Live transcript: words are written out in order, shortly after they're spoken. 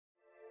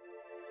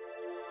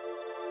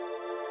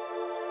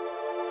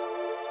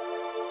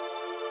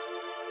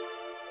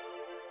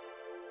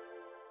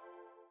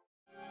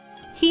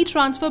Heat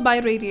transfer by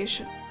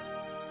radiation.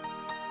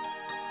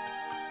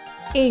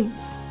 Aim: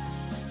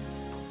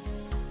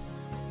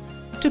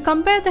 to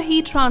compare the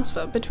heat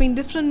transfer between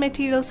different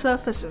material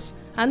surfaces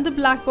and the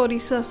blackbody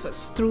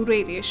surface through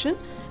radiation,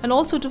 and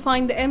also to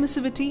find the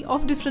emissivity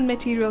of different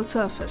material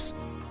surface.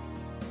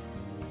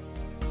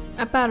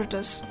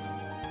 Apparatus: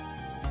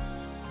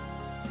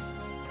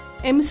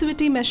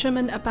 emissivity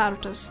measurement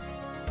apparatus.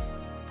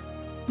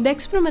 The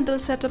experimental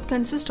setup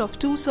consists of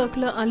two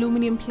circular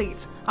aluminum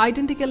plates,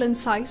 identical in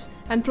size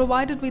and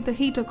provided with the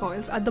heater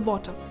coils at the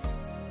bottom.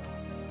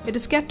 It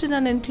is kept in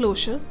an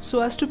enclosure so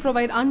as to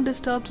provide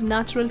undisturbed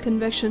natural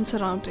convection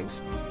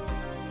surroundings.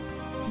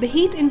 The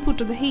heat input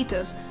to the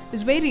heaters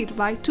is varied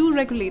by two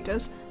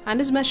regulators and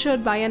is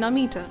measured by an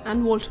ammeter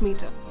and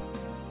voltmeter.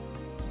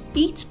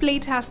 Each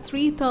plate has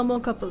 3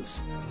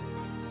 thermocouples.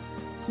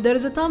 There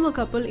is a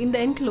thermocouple in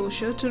the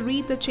enclosure to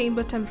read the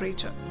chamber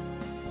temperature.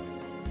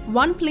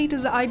 One plate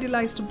is the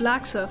idealized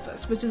black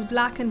surface, which is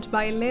blackened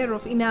by a layer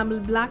of enamel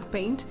black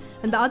paint,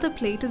 and the other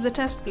plate is a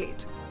test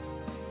plate.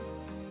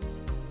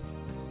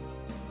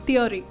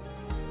 Theory: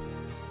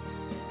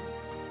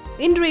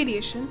 in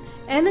radiation,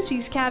 energy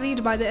is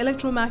carried by the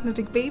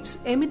electromagnetic waves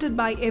emitted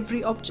by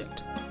every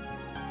object.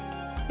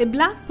 A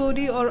black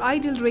body or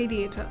ideal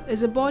radiator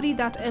is a body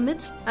that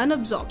emits and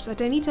absorbs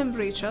at any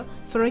temperature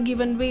for a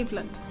given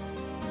wavelength.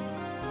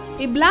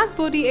 A black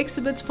body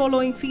exhibits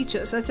following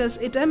features, such as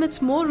it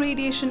emits more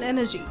radiation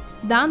energy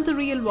than the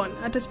real one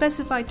at a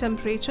specified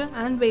temperature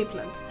and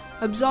wavelength,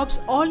 absorbs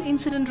all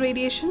incident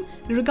radiation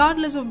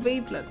regardless of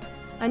wavelength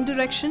and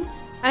direction,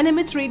 and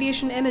emits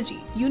radiation energy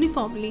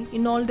uniformly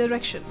in all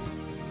directions.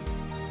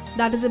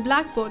 That is, a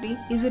black body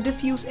is a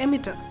diffuse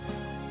emitter.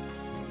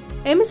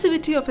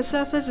 Emissivity of a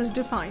surface is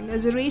defined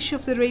as a ratio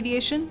of the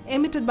radiation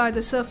emitted by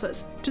the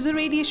surface to the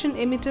radiation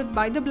emitted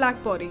by the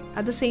black body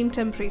at the same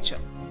temperature.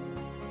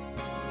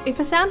 If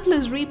a sample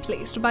is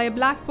replaced by a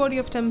black body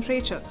of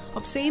temperature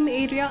of same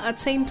area at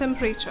same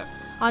temperature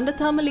under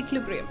thermal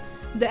equilibrium,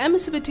 the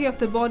emissivity of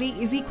the body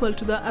is equal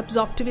to the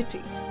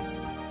absorptivity.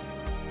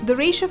 The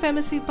ratio of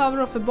emissive power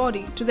of a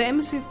body to the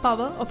emissive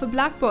power of a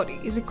black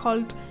body is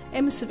called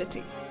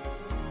emissivity.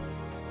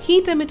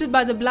 Heat emitted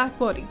by the black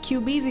body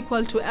Qb is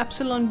equal to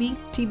epsilon b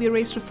Tb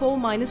raised to 4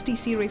 minus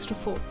Tc raised to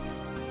 4.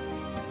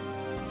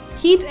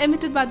 Heat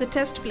emitted by the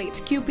test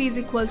plate Qp is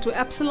equal to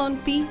epsilon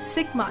p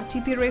sigma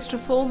Tp raised to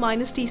 4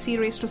 minus Tc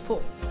raised to 4,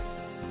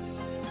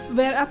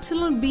 where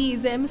epsilon b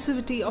is the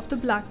emissivity of the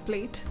black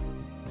plate,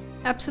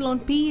 epsilon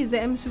p is the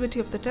emissivity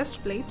of the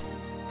test plate,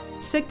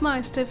 sigma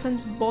is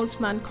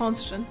Stephens-Boltzmann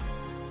constant,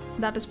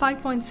 that is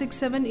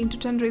 5.67 into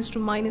 10 raised to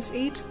minus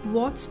 8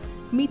 watts,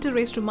 meter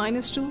raised to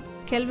minus 2,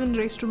 Kelvin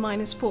raised to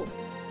minus 4.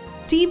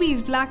 Tb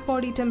is black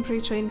body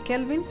temperature in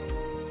Kelvin,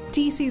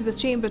 Tc is the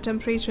chamber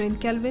temperature in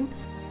Kelvin,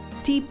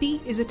 Tp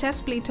is a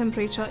test plate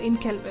temperature in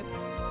Kelvin.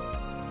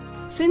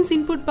 Since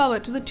input power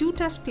to the two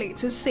test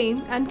plates is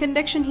same and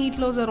conduction heat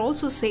laws are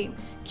also same,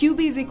 Qb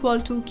is equal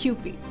to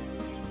Qp.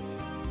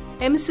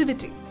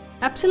 Emissivity: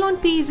 epsilon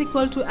p is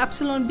equal to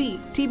epsilon b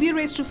Tb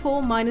raised to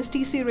 4 minus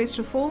Tc raised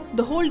to 4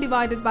 the whole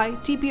divided by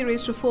Tp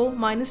raised to 4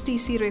 minus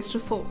Tc raised to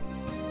 4.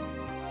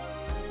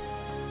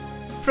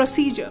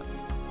 Procedure: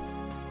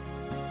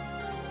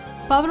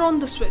 power on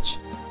the switch.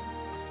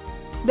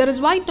 There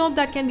is white knob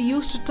that can be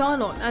used to turn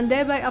on and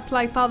thereby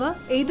apply power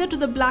either to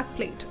the black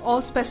plate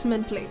or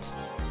specimen plate.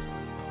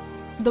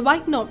 The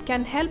white knob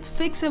can help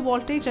fix a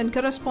voltage and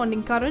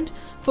corresponding current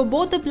for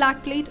both the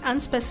black plate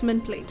and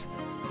specimen plate.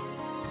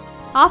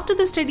 After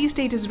the steady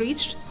state is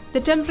reached, the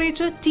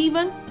temperature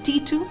T1,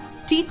 T2,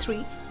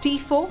 T3,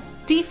 T4,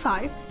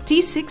 T5,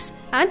 T6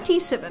 and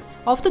T7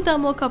 of the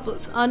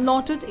thermocouples are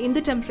noted in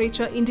the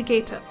temperature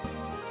indicator.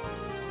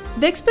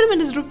 The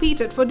experiment is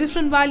repeated for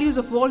different values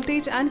of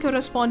voltage and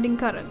corresponding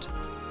current.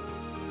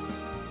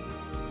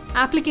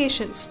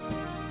 Applications: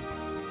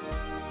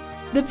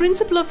 the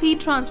principle of heat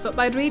transfer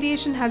by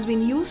radiation has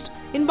been used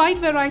in wide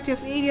variety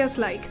of areas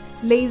like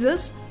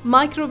lasers,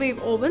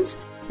 microwave ovens,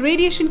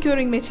 radiation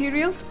curing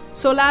materials,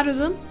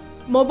 solarism,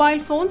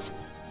 mobile phones,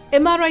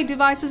 MRI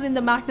devices in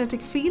the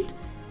magnetic field,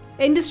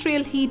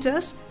 industrial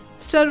heaters,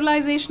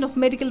 sterilization of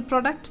medical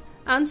product,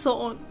 and so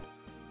on.